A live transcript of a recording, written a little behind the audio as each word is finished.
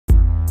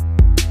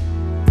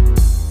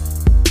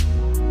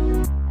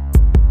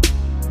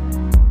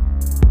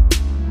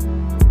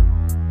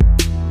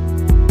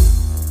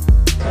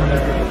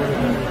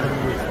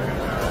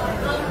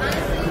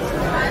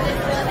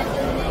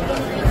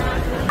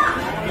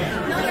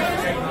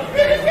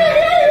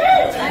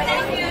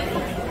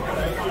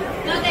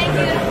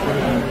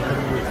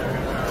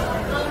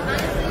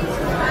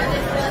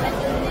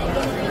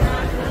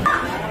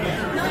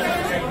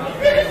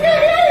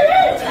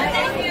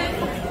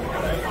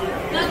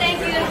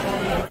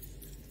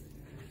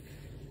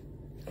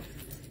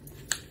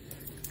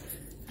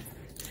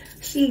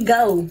she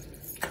go.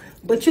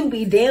 But you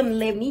be damn to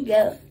let me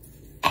go.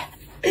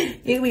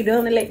 You be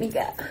damn to let me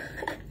go.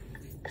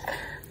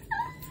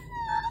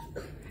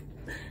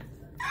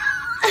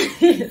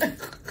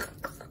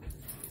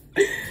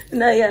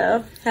 No,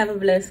 y'all. Have a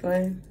blessed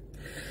one.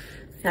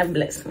 Have a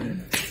blessed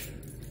one.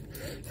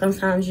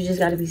 Sometimes you just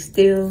gotta be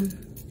still.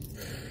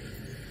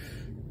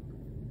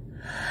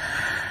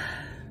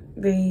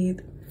 Breathe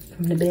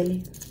from the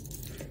belly.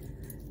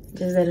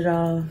 Just let it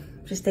all,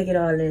 just take it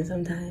all in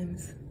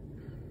sometimes.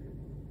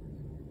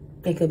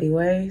 It could be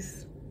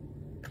worse.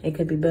 It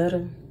could be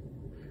better.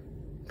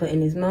 But in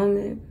this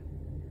moment,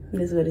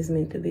 this is what it's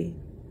meant to be.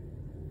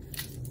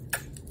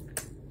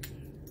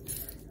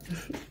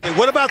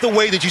 What about the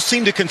way that you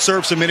seem to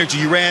conserve some energy?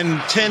 You ran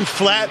 10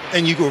 flat,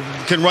 and you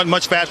can run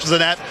much faster than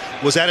that.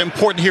 Was that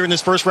important here in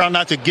this first round,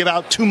 not to give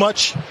out too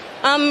much?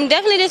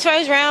 Definitely this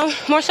first round,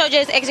 more so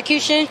just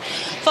execution,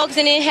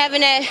 focusing in,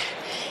 having that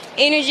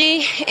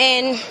energy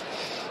and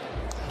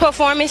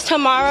performance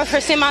tomorrow for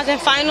semis and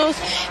finals,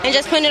 and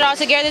just putting it all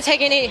together,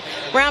 taking it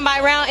round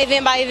by round,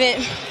 event by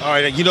event. All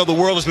right, you know the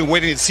world has been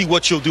waiting to see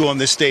what you'll do on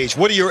this stage.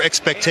 What are your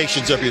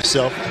expectations of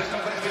yourself?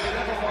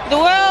 The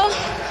world,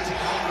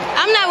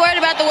 I'm not worried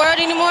about the world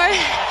anymore.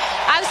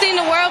 I've seen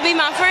the world be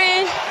my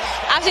friend.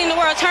 I've seen the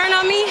world turn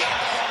on me.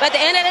 But at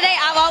the end of the day,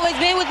 I've always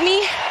been with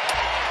me.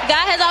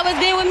 God has always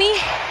been with me.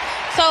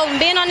 So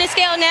being on this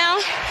scale now,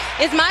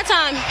 it's my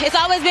time. It's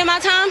always been my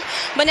time,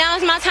 but now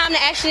it's my time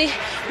to actually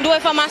do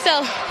it for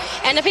myself.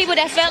 And the people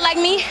that felt like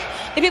me,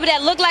 the people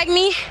that look like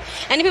me,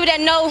 and the people that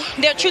know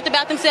their truth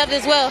about themselves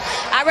as well,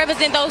 I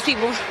represent those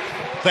people.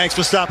 Thanks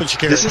for stopping,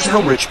 Carri. This is how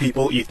rich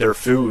people eat their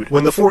food.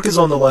 When the fork is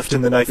on the left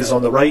and the knife is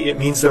on the right, it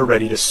means they're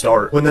ready to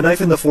start. When the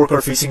knife and the fork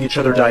are facing each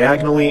other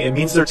diagonally, it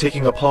means they're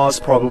taking a pause,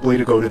 probably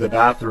to go to the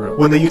bathroom.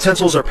 When the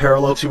utensils are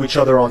parallel to each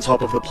other on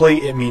top of the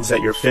plate, it means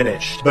that you're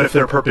finished. But if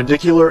they're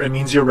perpendicular, it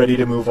means you're ready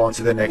to move on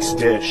to the next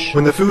dish.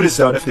 When the food is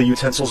done, if the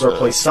utensils are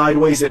placed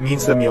sideways, it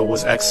means the meal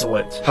was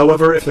excellent.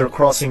 However, if they're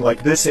crossing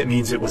like this, it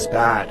means it was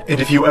bad.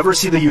 And if you ever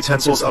see the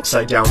utensils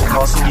upside down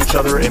crossing each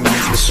other, it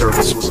means the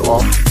service was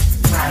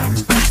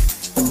off.